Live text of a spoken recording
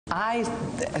I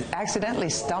accidentally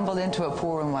stumbled into a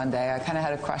pool room one day. I kind of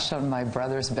had a crush on my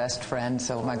brother's best friend,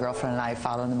 so my girlfriend and I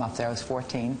followed him up there. I was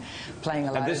 14, playing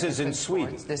a lot of And this is in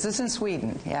Sweden? This is in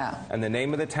Sweden, yeah. And the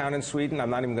name of the town in Sweden? I'm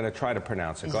not even going to try to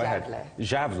pronounce it. Go ahead.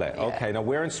 Gävle. Yeah. Okay, now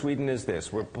where in Sweden is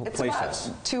this? It's about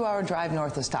a 2-hour drive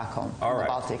north of Stockholm, on the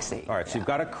Baltic Sea. All right, so you've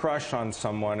got a crush on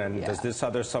someone, and does this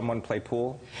other someone play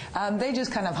pool? They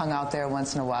just kind of hung out there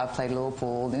once in a while, played a little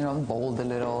pool, you know, bowled a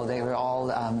little. They were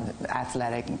all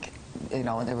athletic. You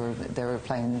know, they were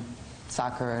playing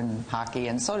soccer and hockey,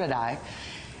 and so did I.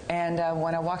 And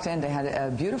when I walked in, they had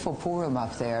a beautiful pool room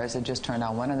up there, as it just turned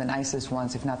out, one of the nicest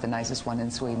ones, if not the nicest one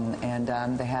in Sweden.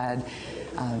 And they had,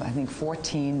 I think,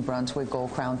 14 Brunswick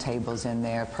Gold Crown tables in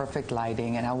there, perfect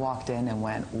lighting. And I walked in and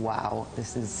went, wow,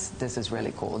 this is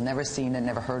really cool. Never seen it,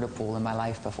 never heard of pool in my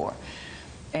life before.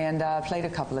 And played a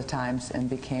couple of times and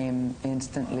became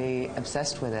instantly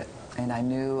obsessed with it. And I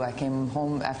knew, I came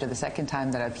home after the second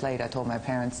time that I played, I told my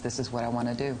parents, this is what I want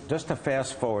to do. Just to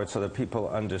fast forward so that people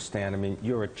understand, I mean,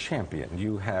 you're a champion.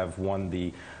 You have won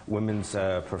the Women's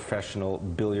Professional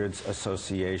Billiards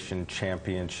Association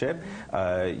Championship.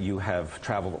 You have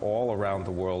traveled all around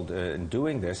the world in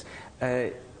doing this.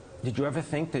 Did you ever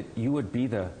think that you would be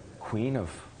the queen of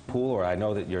pool? Or I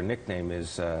know that your nickname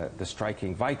is the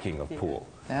striking Viking of pool.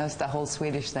 That's the whole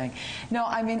Swedish thing. No,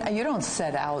 I mean, you don't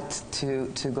set out to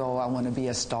go, I want to be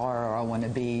a star, or I want to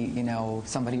be, you know,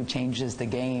 somebody who changes the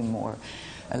game, or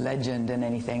a legend in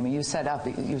anything. I mean, you set up,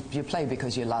 you play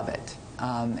because you love it.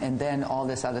 And then all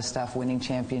this other stuff, winning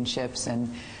championships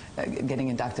and getting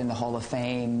inducted in the Hall of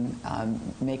Fame,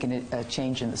 making a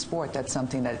change in the sport, that's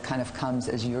something that kind of comes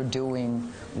as you're doing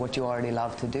what you already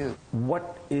love to do.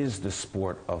 What is the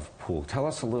sport of pool? Tell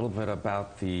us a little bit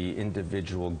about the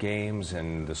individual games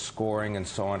and the scoring and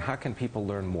so on. How can people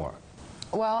learn more?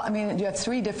 Well, I mean, you have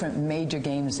 3 different major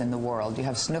games in the world. You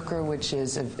have snooker, which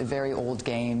is a very old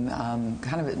game,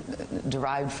 kind of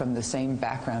derived from the same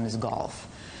background as golf.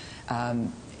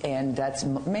 And that's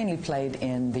mainly played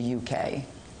in the UK.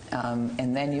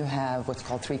 And then you have what's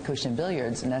called 3-cushion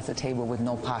billiards, and that's a table with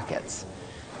no pockets.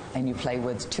 And you play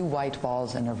with 2 white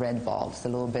balls and a red ball. It's a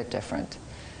little bit different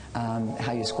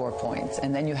how you score points.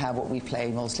 And then you have what we play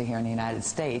mostly here in the United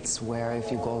States, where if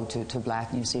you go to black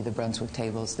and you see the Brunswick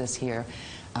tables, this here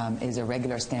is a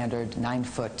regular standard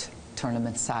 9-foot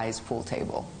tournament size pool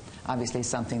table. Obviously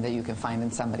something that you can find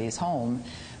in somebody's home,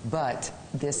 but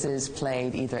this is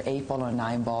played either 8-ball or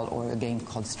 9-ball, or a game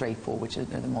called straight pool, which is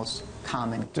the most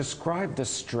common. Describe the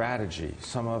strategy,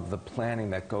 some of the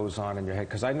planning that goes on in your head,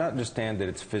 because I understand that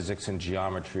it's physics and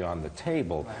geometry on the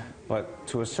table, but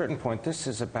to a certain point, this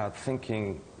is about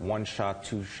thinking 1 shot,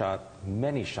 2 shot,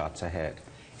 many shots ahead.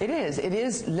 It is. It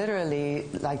is literally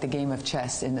like the game of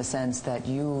chess in the sense that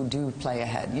you do play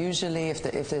ahead. Usually, if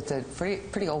it's a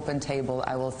pretty open table,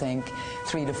 I will think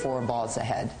 3 to 4 balls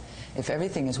ahead. If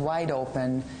everything is wide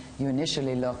open, you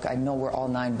initially look, I know where all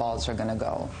 9 balls are going to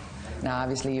go. Now,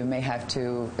 obviously, you may have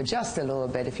to adjust a little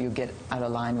bit if you get out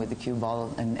of line with the cue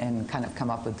ball and kind of come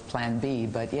up with plan B.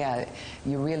 But yeah,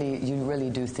 you really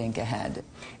do think ahead.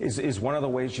 Is one of the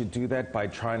ways you do that by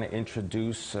trying to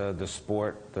introduce the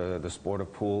sport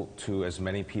of pool to as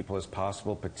many people as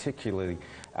possible, particularly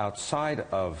outside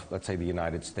of, let's say, the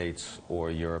United States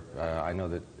or Europe? I know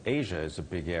that Asia is a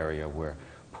big area where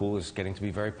pool is getting to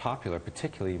be very popular,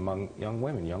 particularly among young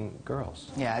women, young girls.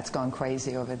 Yeah, it's gone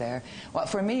crazy over there. Well,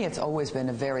 for me, it's always been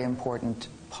a very important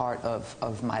part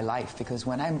of my life, because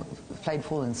when I played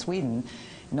pool in Sweden,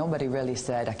 nobody really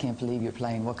said, I can't believe you're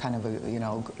playing. What kind of a, you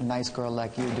know, nice girl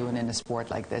like you doing in a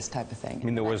sport like this type of thing. I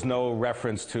mean, there was no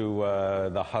reference to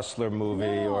the Hustler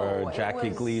movie or Jackie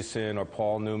Gleason or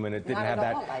Paul Newman. It didn't have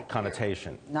that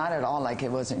connotation. Not at all like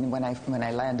it was when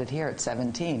I landed here at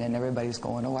 17, and everybody's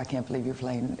going, oh, I can't believe you're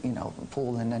playing, you know,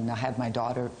 pool. And then I had my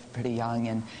daughter pretty young,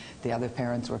 and the other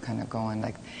parents were kind of going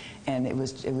like, and it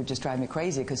would just drive me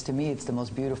crazy, because to me it's the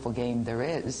most beautiful game there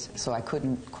is. So I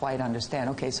couldn't quite understand.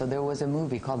 Okay, so there was a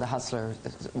movie called The Hustler.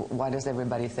 Why does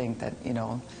everybody think that, you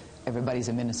know, everybody's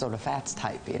a Minnesota Fats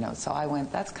type, you know? So I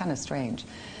went, that's kind of strange.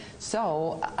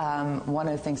 So one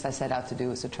of the things I set out to do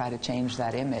was to try to change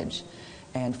that image.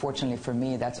 And fortunately for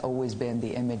me, that's always been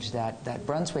the image that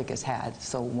Brunswick has had.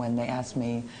 So when they asked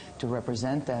me to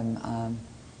represent them,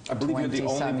 I believe you're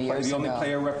the only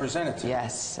player representative.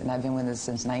 Yes, and I've been with this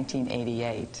since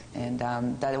 1988. And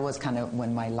that was kind of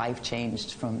when my life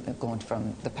changed, from going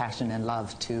from the passion and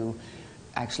love to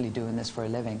actually doing this for a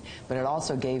living. But it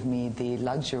also gave me the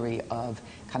luxury of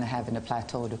kind of having a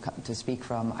plateau to speak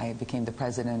from. I became the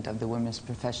president of the Women's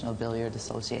Professional Billiard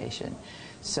Association.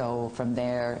 So from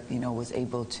there, you know, was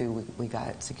able to,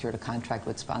 secured a contract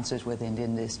with sponsors within the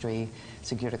industry,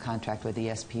 secured a contract with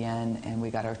ESPN, and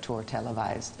we got our tour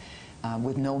televised,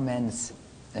 with no men's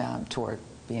tour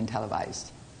being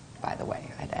televised. By the way,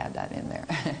 I'd add that in there.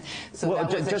 So well,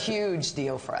 that was a huge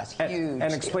deal for us, huge.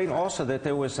 And explain also that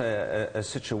there was a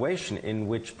situation in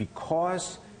which,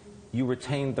 because you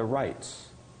retained the rights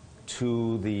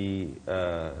to the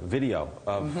video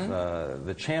of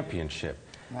the championship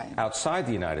outside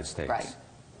the United States,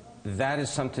 that is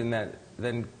something that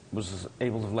then was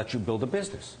able to let you build a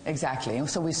business. Exactly.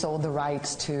 So we sold the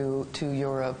rights to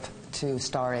Europe, to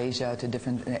Star Asia, to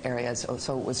different areas.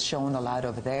 So it was shown a lot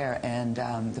over there, and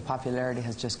the popularity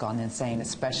has just gone insane,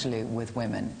 especially with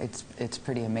women. It's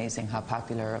pretty amazing how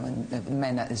popular, and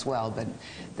men as well, but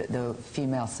the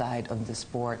female side of the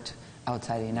sport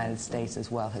outside the United States as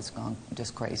well has gone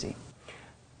just crazy.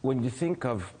 When you think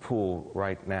of pool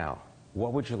right now,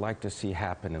 what would you like to see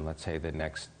happen in, let's say, the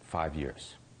next 5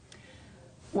 years?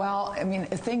 Well, I mean,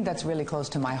 a thing that's really close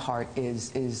to my heart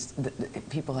is the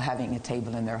people having a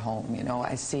table in their home. You know,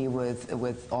 I see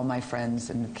with all my friends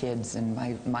and kids and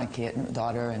my kid and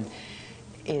daughter, and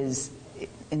is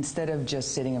instead of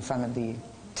just sitting in front of the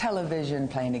television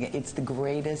playing the game, it's the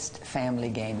greatest family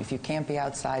game. If you can't be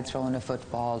outside throwing a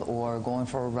football or going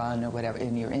for a run or whatever,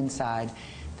 and you're inside,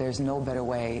 there's no better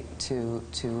way to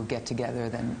get together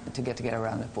than to get together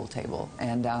around the pool table.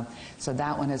 And so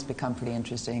that one has become pretty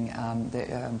interesting.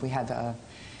 We have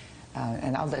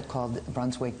an outlet called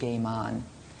Brunswick Game On,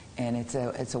 and it's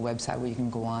a website where you can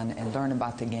go on and learn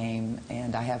about the game,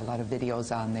 and I have a lot of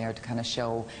videos on there to kind of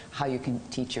show how you can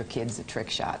teach your kids a trick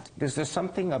shot. Is there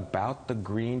something about the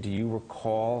green, do you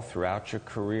recall throughout your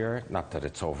career, not that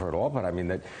it's over at all, but I mean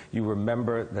that you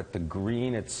remember that the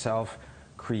green itself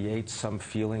creates some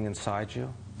feeling inside you?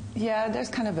 Yeah, there's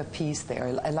kind of a piece there.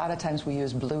 A lot of times we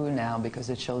use blue now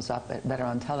because it shows up better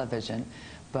on television,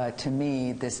 but to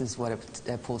me this is what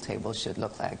a pool table should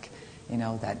look like. You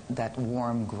know, that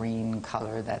warm green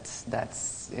color, that's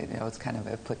you know, it's kind of,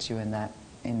 it puts you in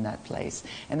that place.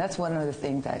 And that's one of the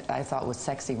things that I thought was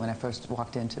sexy when I first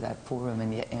walked into that pool room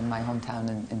in my hometown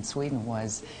in Sweden,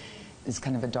 was it's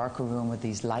kind of a darker room with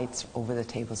these lights over the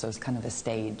table, so it's kind of a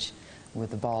stage with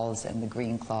the balls and the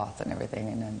green cloth and everything,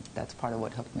 and then that's part of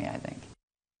what hooked me, I think.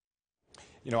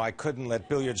 You know, I couldn't let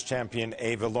billiards champion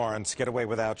Ewa Laurance get away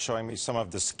without showing me some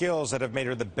of the skills that have made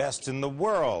her the best in the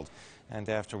world. And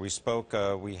after we spoke,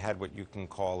 we had what you can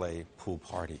call a pool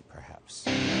party, perhaps.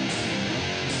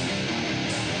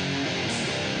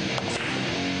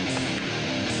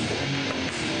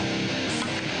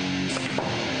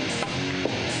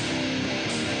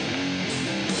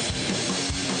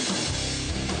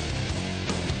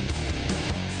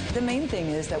 The main thing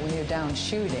is that when you're down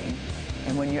shooting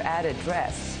and when you're at a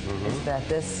dress, is that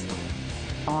this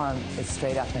arm is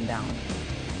straight up and down.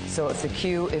 So if the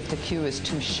cue is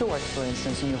too short, for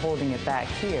instance, and you're holding it back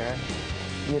here,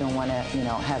 you don't want to, you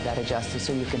know, have that adjusted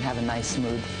so you can have a nice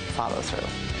smooth follow through.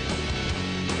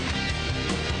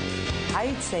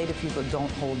 I'd say to people,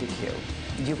 don't hold the cue.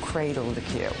 You cradle the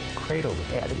cue. Cradle the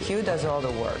cue. Yeah, the cue does all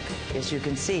the work. As you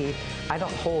can see, I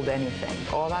don't hold anything.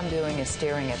 All I'm doing is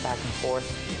steering it back and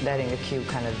forth, letting the cue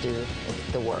kind of do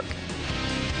the work.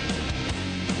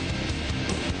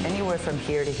 Anywhere from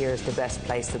here to here is the best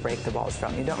place to break the balls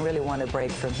from. You don't really want to break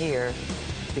from here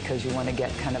because you want to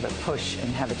get kind of a push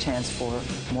and have a chance for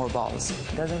more balls.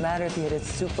 It doesn't matter if you hit it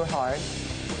super hard.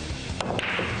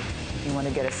 You want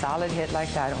to get a solid hit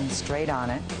like that, on straight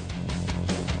on it.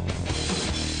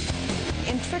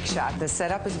 In trick shot, the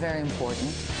setup is very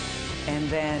important, and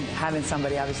then having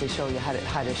somebody obviously show you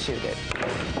how to shoot it.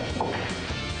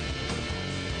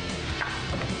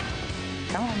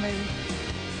 Come on, baby.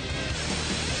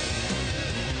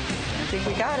 I think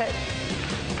we got it.